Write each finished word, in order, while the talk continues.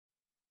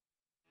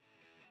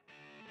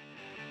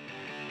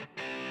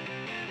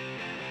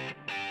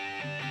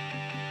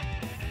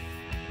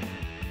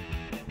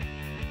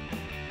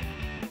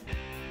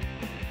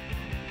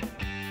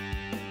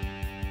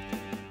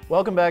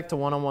Welcome back to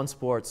One-on-One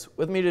Sports.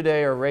 With me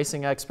today are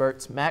racing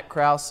experts Matt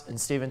Krause and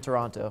Steven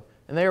Taranto,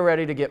 and they are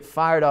ready to get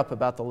fired up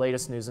about the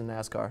latest news in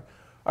NASCAR.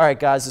 All right,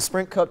 guys, the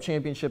Sprint Cup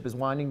Championship is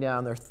winding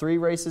down. There are 3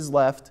 races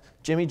left.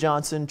 Brad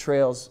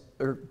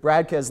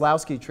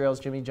Keselowski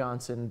trails Jimmy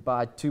Johnson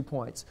by 2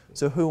 points.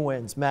 So who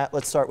wins? Matt,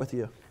 let's start with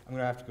you. I'm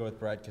going to have to go with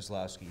Brad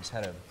Keselowski. He's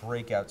had a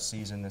breakout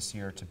season this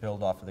year to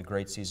build off of the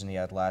great season he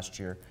had last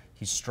year.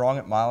 He's strong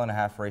at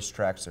mile-and-a-half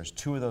racetracks. There's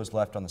 2 of those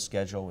left on the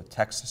schedule with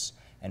Texas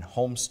and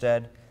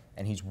Homestead,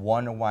 and he's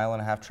won a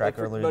mile-and-a-half track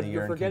earlier in the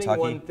year in Kentucky. But you're forgetting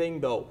one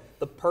thing, though,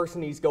 the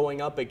person he's going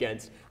up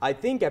against. I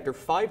think after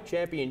 5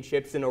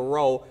 championships in a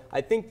row, I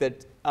think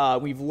that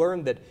we've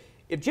learned that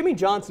if Jimmy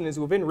Johnson is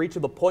within reach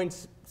of the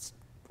points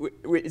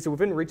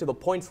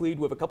lead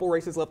with a couple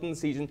races left in the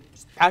season,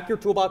 just pack your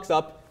toolbox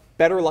up,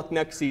 better luck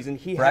next season.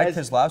 Brad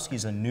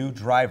Keselowski's a new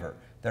driver.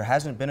 There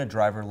hasn't been a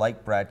driver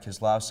like Brad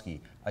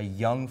Keselowski, a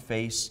young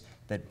face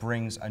that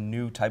brings a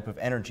new type of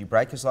energy.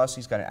 Brad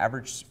Keselowski's got an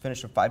average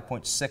finish of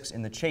 5.6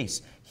 in the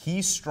chase.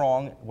 He's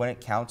strong when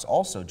it counts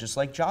also, just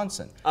like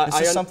Johnson.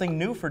 This is something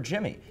new for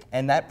Jimmy,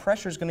 and that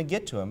pressure is going to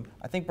get to him.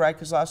 I think Brad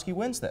Keselowski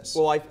wins this.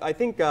 Well, I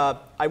think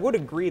I would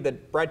agree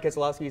that Brad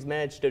Keselowski's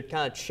managed to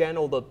kind of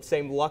channel the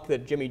same luck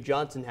that Jimmy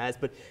Johnson has,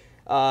 but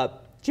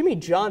Jimmy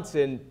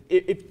Johnson,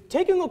 if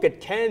taking a look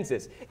at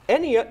Kansas,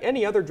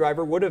 any other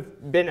driver would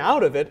have been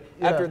out of it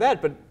after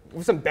that, but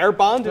with some bare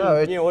bond and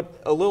a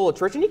little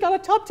attrition, he got a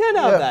top 10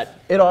 out of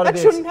that. That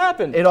shouldn't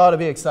happen. It ought to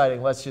be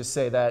exciting. Let's just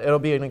say that it'll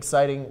be an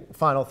exciting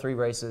final 3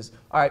 races.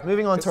 All right,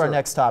 moving on to our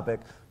next topic.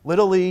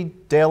 Little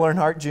League Dale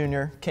Earnhardt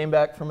Jr. came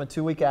back from a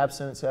 2-week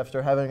absence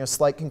after having a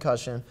slight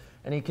concussion,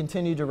 and he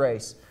continued to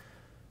race.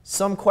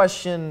 Some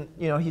question,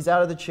 he's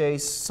out of the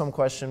chase. Some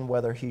question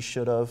whether he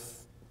should have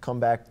come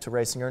back to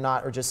racing or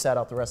not, or just sat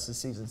out the rest of the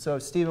season. So,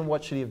 Steven,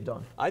 what should he have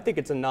done? I think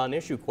it's a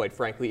non-issue, quite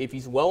frankly. If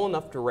he's well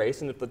enough to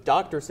race, and if the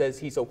doctor says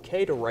he's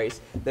okay to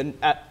race, then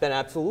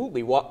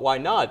absolutely. Why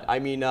not? I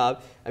mean,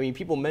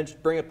 people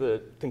bring up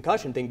the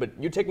concussion thing, but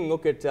you're taking a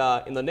look at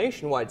in the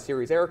Nationwide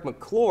Series, Eric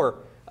McClure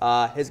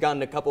has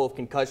gotten a couple of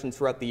concussions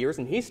throughout the years,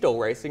 and he's still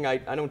racing.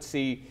 I don't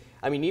see.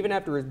 I mean, even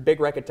after his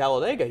big wreck at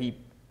Talladega, he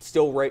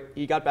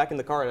got back in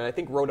the car and I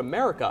think rode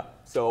America.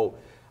 So.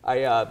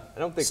 I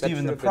don't think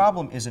Steven, the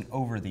problem isn't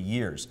over the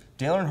years.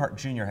 Dale Earnhardt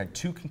Jr. had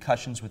 2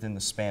 concussions within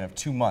the span of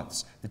 2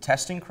 months. The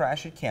testing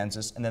crash at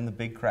Kansas and then the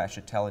big crash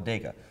at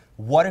Talladega.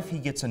 What if he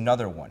gets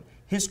another one?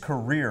 His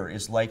career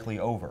is likely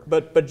over.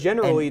 But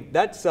generally,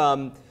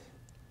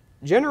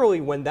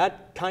 generally when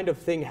that kind of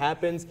thing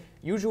happens,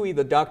 usually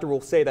the doctor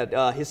will say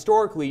that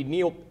historically,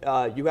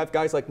 you have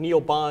guys like Neil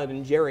Bond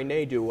and Jerry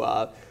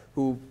Nadeau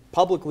who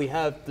publicly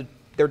have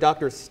their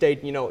doctors state,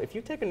 if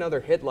you take another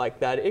hit like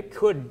that, it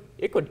could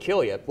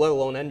kill you, let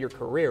alone end your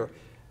career.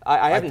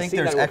 I think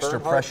there's extra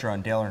pressure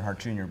on Dale Earnhardt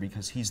Jr.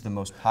 because he's the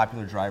most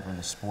popular driver in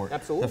the sport.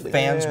 Absolutely. The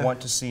fans want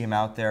to see him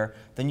out there.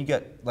 Then you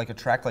get like a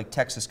track like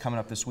Texas coming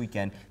up this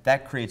weekend.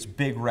 That creates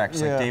big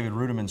wrecks like David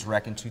Rudimann's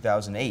wreck in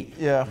 2008.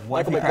 Yeah.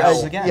 What if he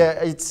crashes again?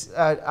 Yeah,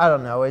 I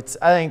don't know. I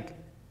think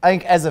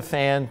as a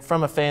fan,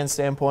 from a fan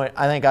standpoint,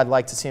 I think I'd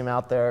like to see him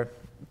out there.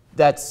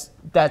 That's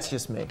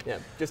just me. Yeah,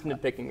 just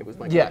nitpicking. It was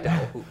my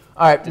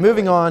All right,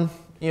 moving on.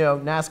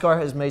 NASCAR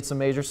has made some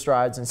major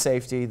strides in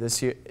safety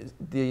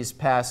these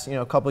past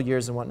couple of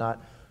years and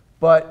whatnot.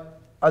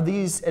 But are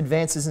these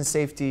advances in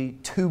safety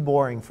too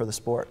boring for the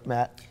sport,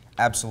 Matt?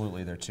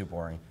 Absolutely, they're too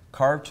boring.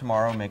 Car of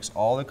Tomorrow makes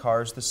all the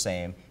cars the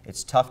same.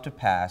 It's tough to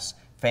pass.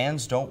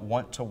 Fans don't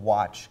want to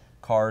watch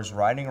cars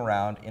riding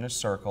around in a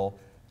circle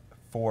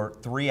for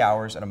 3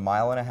 hours at a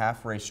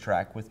mile-and-a-half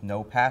racetrack with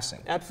no passing.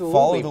 Absolutely.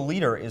 Follow the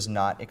leader is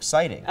not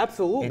exciting.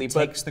 Absolutely. It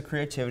takes the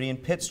creativity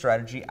and pit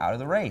strategy out of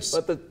the race.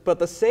 But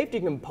the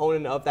safety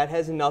component of that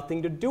has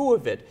nothing to do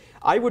with it.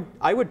 I would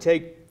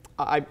agree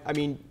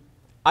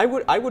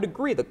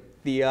that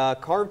the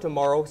Car of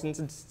Tomorrow, since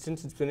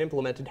it's been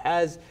implemented,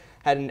 has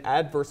had an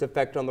adverse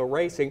effect on the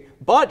racing.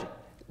 But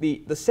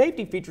the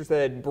safety features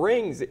that it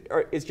brings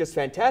is just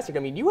fantastic. I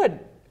mean, you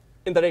had.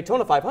 In the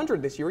Daytona 500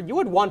 this year, you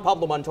had Juan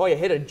Pablo Montoya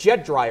hit a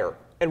jet dryer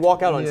and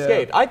walk out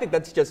unscathed. I think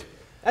that's just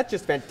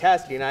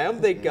fantastic, and I don't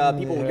think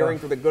people yearning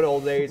for the good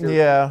old days or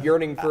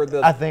yearning for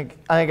the. I think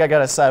I got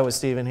to side with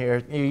Steven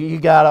here. You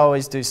got to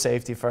always do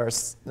safety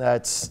first.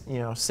 That's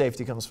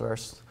safety comes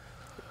first.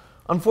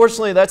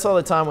 Unfortunately, that's all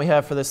the time we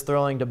have for this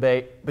thrilling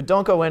debate. But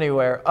don't go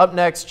anywhere. Up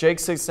next, Jake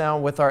sits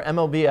down with our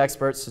MLB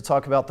experts to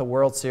talk about the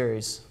World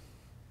Series.